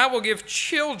orator. And I will give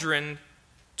children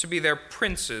to be their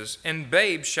princes, and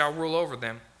babes shall rule over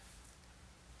them.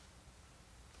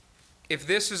 If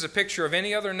this is a picture of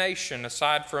any other nation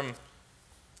aside from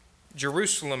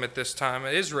Jerusalem at this time,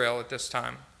 Israel at this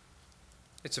time,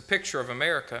 it's a picture of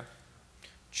America.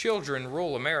 Children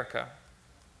rule America.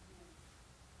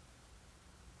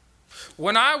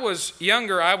 When I was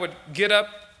younger, I would get up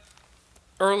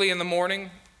early in the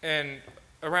morning and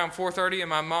around 4:30, and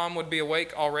my mom would be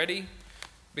awake already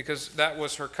because that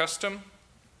was her custom,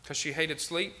 because she hated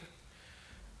sleep,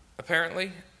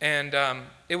 apparently. And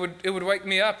it would wake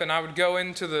me up, and I would go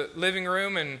into the living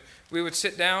room, and we would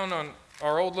sit down on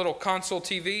our old little console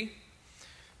TV.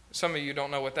 Some of you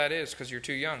don't know what that is because you're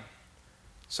too young.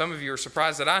 Some of you are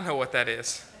surprised that I know what that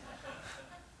is.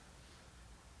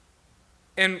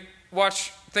 And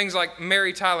watch things like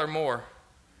Mary Tyler Moore,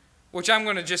 which I'm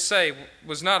going to just say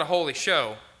was not a holy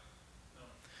show.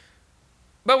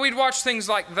 But we'd watch things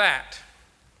like that.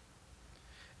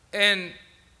 And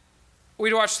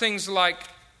we'd watch things like,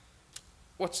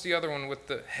 what's the other one with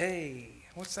the,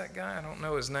 what's that guy? I don't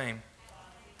know his name.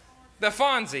 The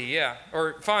Fonzie, yeah.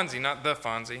 Or Fonzie, not the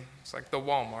Fonzie. It's like the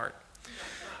Walmart.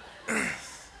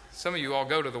 Some of you all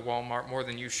go to the Walmart more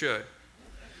than you should.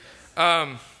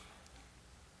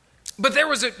 But there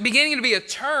was beginning to be a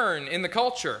turn in the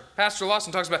culture. Pastor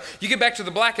Lawson talks about, you get back to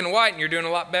the black and white and you're doing a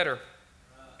lot better.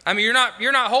 I mean, you're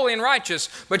not holy and righteous,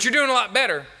 but you're doing a lot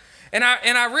better. And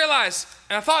I realized,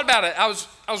 and I thought about it. I was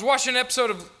watching an episode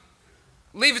of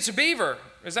Leave It to Beaver.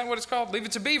 Is that what it's called? Leave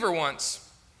It to Beaver once.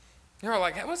 You're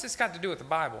like, what's this got to do with the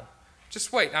Bible?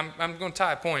 Just wait, I'm going to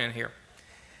tie a point in here.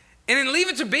 And in Leave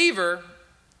It to Beaver,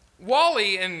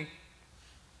 Wally and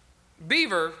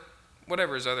Beaver,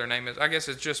 whatever his other name is, I guess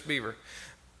it's just Beaver.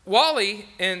 Wally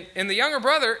and the younger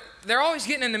brother, they're always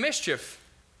getting into mischief.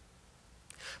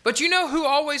 But you know who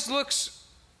always looks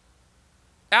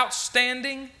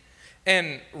outstanding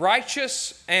and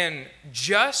righteous and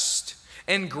just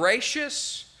and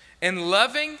gracious and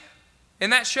loving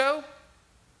in that show?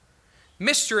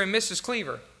 Mr. and Mrs.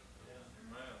 Cleaver.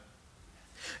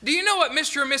 Do you know what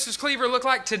Mr. and Mrs. Cleaver look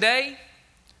like today?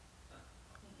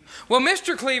 Well,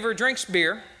 Mr. Cleaver drinks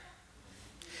beer,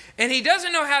 and he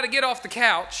doesn't know how to get off the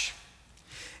couch,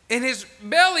 and his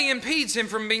belly impedes him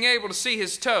from being able to see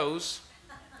his toes,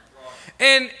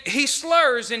 and he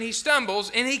slurs and he stumbles,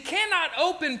 and he cannot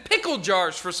open pickle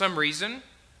jars for some reason.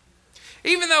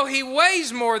 Even though he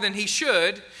weighs more than he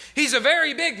should, he's a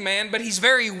very big man, but he's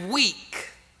very weak.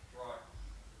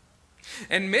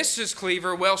 And Mrs.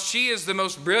 Cleaver, well, she is the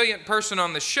most brilliant person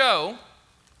on the show.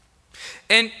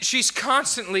 And she's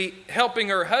constantly helping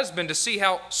her husband to see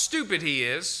how stupid he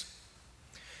is.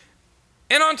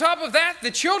 And on top of that, the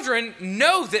children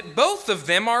know that both of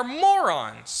them are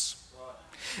morons.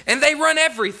 And they run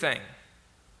everything.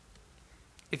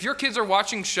 If your kids are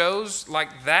watching shows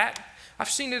like that, I've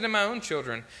seen it in my own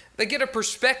children. They get a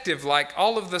perspective like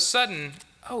all of a sudden,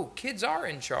 oh, kids are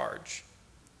in charge.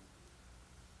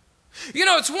 You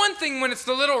know, it's one thing when it's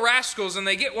the little rascals and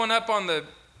they get one up on the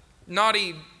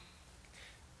naughty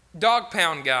dog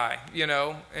pound guy, you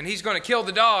know, and he's going to kill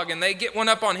the dog and they get one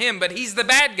up on him, but he's the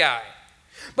bad guy.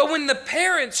 But when the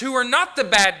parents who are not the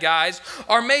bad guys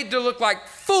are made to look like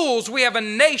fools, we have a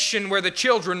nation where the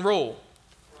children rule.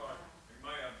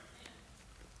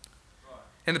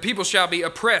 And the people shall be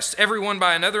oppressed, everyone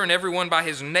by another and everyone by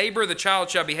his neighbor. The child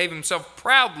shall behave himself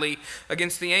proudly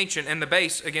against the ancient and the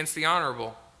base against the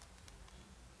honorable.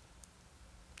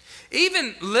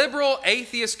 Even liberal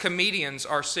atheist comedians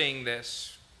are seeing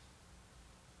this.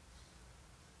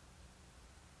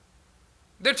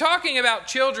 They're talking about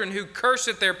children who curse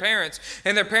at their parents,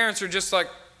 and their parents are just like,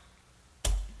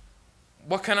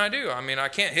 what can I do? I mean, I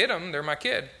can't hit them. They're my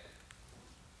kid.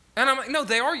 And I'm like, no,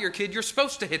 they are your kid. You're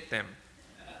supposed to hit them.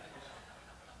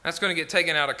 That's going to get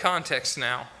taken out of context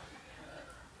now.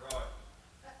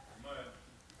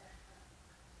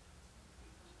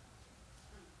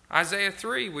 Isaiah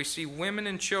 3, we see women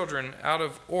and children out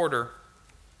of order.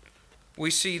 We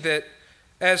see that,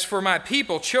 as for my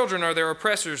people, children are their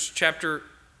oppressors, chapter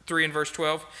 3 and verse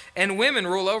 12, and women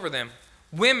rule over them.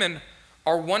 Women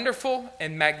are wonderful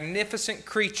and magnificent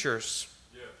creatures.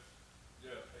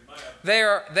 They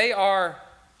are,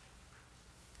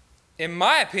 in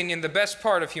my opinion, the best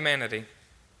part of humanity.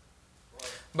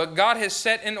 But God has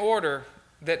set in order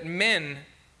that men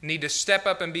need to step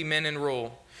up and be men and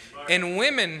rule. And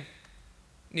women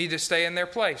need to stay in their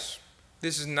place.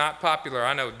 This is not popular.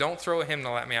 I know. Don't throw a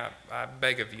hymnal at me. I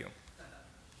beg of you.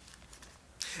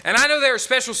 And I know there are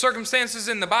special circumstances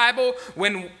in the Bible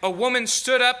when a woman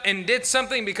stood up and did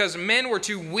something because men were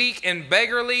too weak and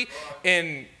beggarly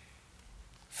and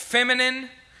feminine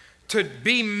to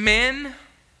be men.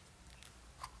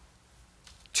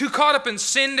 Too caught up in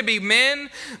sin to be men.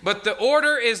 But the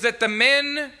order is that the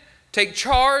men take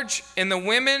charge and the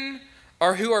women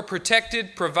are who are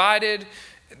protected, provided.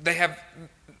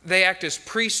 They act as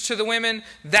priests to the women.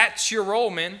 That's your role,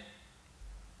 men.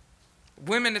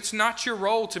 Women, it's not your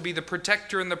role to be the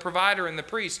protector and the provider and the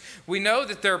priest. We know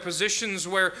that there are positions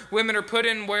where women are put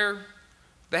in where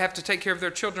they have to take care of their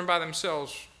children by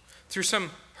themselves through some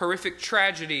horrific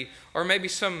tragedy or maybe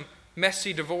some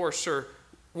messy divorce or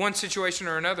one situation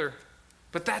or another.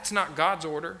 But that's not God's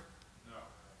order. No.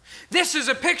 This is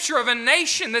a picture of a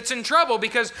nation that's in trouble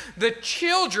because the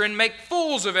children make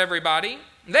fools of everybody.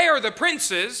 They are the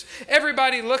princes.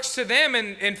 Everybody looks to them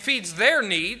and feeds their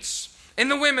needs. And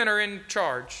the women are in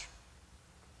charge.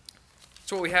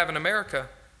 That's what we have in America.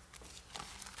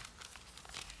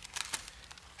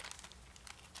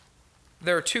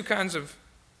 There are two kinds of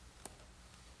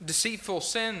deceitful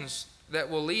sins that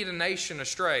will lead a nation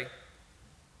astray.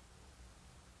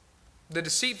 The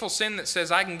deceitful sin that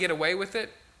says, I can get away with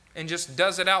it, and just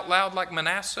does it out loud like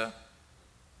Manasseh.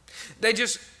 They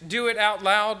just do it out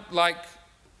loud like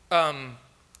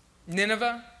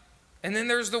Nineveh. And then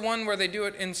there's the one where they do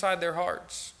it inside their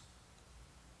hearts.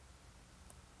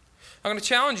 I'm going to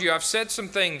challenge you. I've said some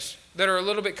things that are a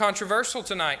little bit controversial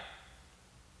tonight.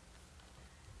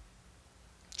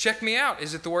 Check me out.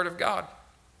 Is it the Word of God?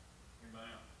 Amen.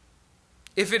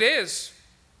 If it is,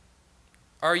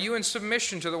 are you in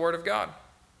submission to the Word of God?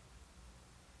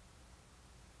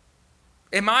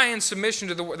 Am I in submission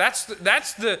to the Word? That's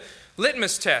the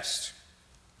litmus test.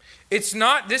 It's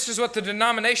not, this is what the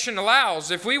denomination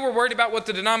allows. If we were worried about what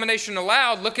the denomination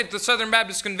allowed, look at the Southern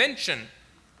Baptist Convention.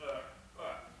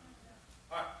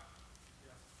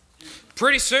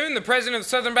 Pretty soon, the president of the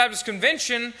Southern Baptist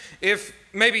Convention, if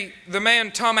maybe the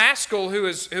man Tom Askell, who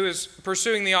is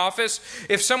pursuing the office,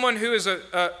 if someone who is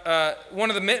one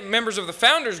of the members of the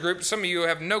Founders Group, some of you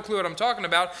have no clue what I'm talking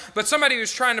about, but somebody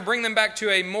who's trying to bring them back to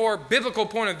a more biblical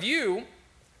point of view,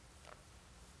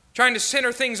 trying to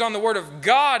center things on the Word of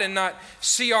God and not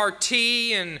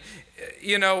CRT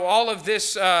and, all of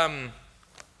this,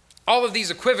 all of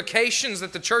these equivocations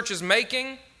that the church is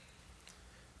making.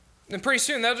 And pretty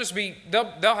soon they'll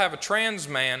have a trans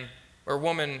man or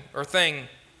woman or thing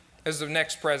as the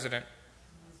next president.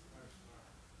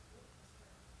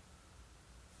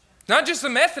 Not just the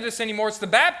Methodists anymore, it's the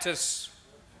Baptists.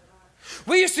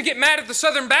 We used to get mad at the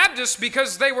Southern Baptists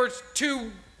because they were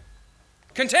too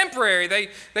contemporary.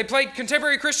 They played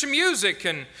contemporary Christian music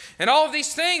and all of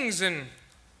these things. And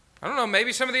I don't know,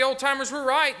 maybe some of the old timers were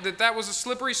right that was a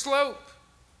slippery slope.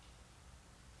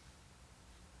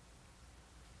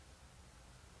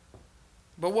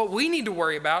 But what we need to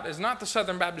worry about is not the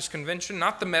Southern Baptist Convention,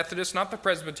 not the Methodists, not the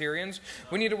Presbyterians.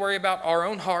 We need to worry about our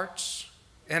own hearts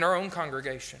and our own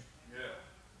congregation. Yeah.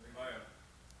 Amen.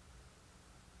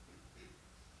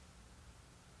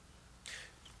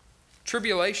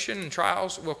 Tribulation and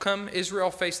trials will come. Israel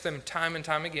faced them time and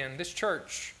time again. This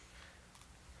church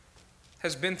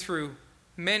has been through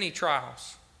many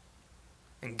trials,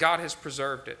 and God has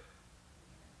preserved it.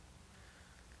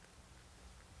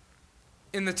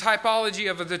 In the typology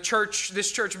of the church,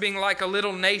 this church being like a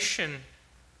little nation,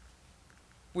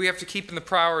 we have to keep in the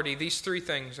priority these three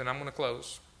things, and I'm going to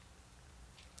close.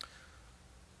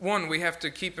 One, we have to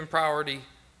keep in priority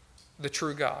the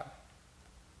true God.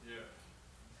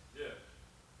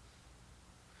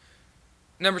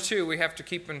 Number two, we have to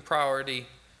keep in priority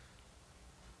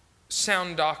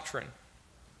sound doctrine.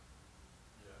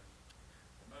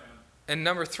 And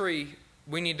number three,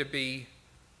 we need to be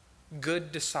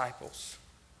good disciples.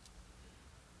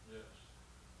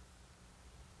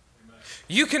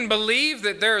 You can believe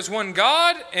that there is one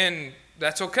God, and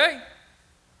that's okay.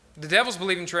 The devils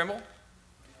believe and tremble.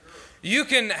 You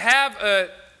can have a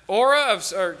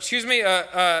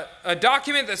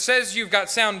document that says you've got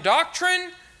sound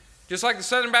doctrine. Just like the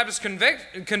Southern Baptist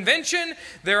Convention,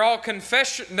 they're all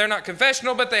they're not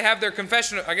confessional, but they have their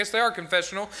confession. I guess they are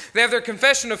confessional. They have their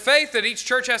confession of faith that each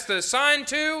church has to assign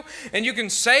to, and you can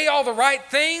say all the right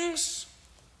things.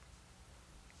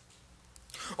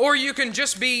 Or you can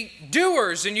just be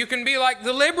doers, and you can be like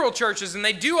the liberal churches, and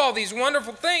they do all these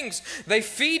wonderful things. They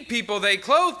feed people, they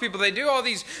clothe people, they do all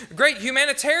these great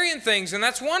humanitarian things, and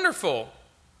that's wonderful.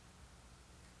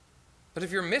 But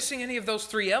if you're missing any of those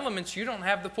three elements, you don't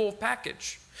have the full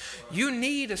package. You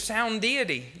need a sound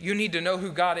deity. You need to know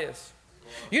who God is.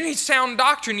 You need sound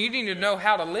doctrine. You need to know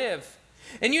how to live.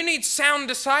 And you need sound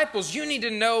disciples. You need to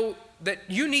know that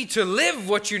you need to live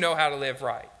what you know how to live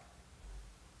right.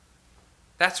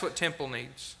 That's what temple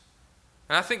needs.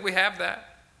 And I think we have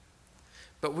that.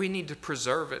 But we need to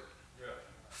preserve it.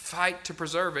 Fight to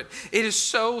preserve it. It is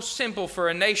so simple for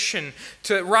a nation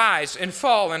to rise and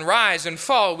fall and rise and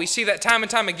fall. We see that time and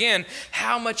time again.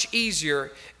 How much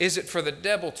easier is it for the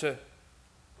devil to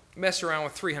mess around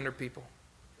with 300 people?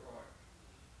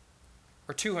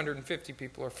 Or 250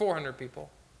 people or 400 people?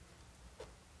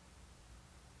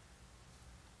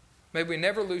 May we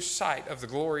never lose sight of the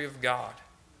glory of God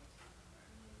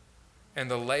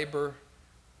and the labor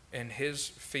in His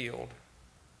field.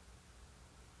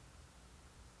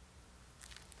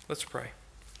 Let's pray.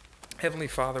 Heavenly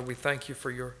Father, we thank you for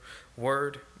your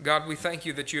word. God, we thank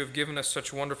you that you have given us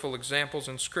such wonderful examples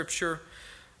in Scripture.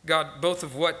 God, both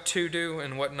of what to do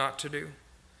and what not to do.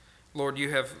 Lord, you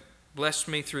have blessed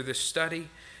me through this study.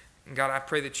 And God, I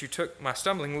pray that you took my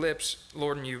stumbling lips,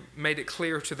 Lord, and you made it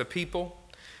clear to the people.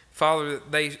 Father,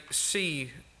 that they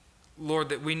see, Lord,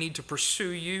 that we need to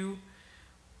pursue you.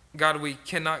 God, we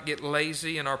cannot get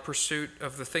lazy in our pursuit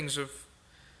of the things of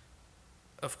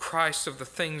Christ, of the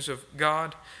things of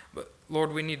God. But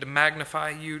Lord, we need to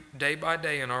magnify you day by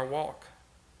day in our walk.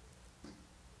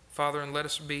 Father, and let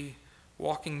us be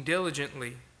walking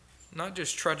diligently, not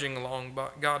just trudging along,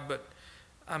 God, but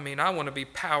I want to be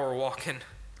power walking.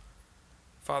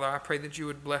 Father, I pray that you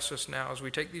would bless us now as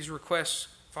we take these requests,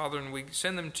 Father, and we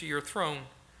send them to your throne.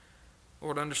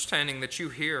 Lord, understanding that you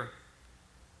hear,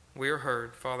 we are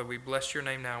heard. Father, we bless your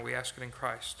name now. We ask it in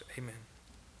Christ. Amen.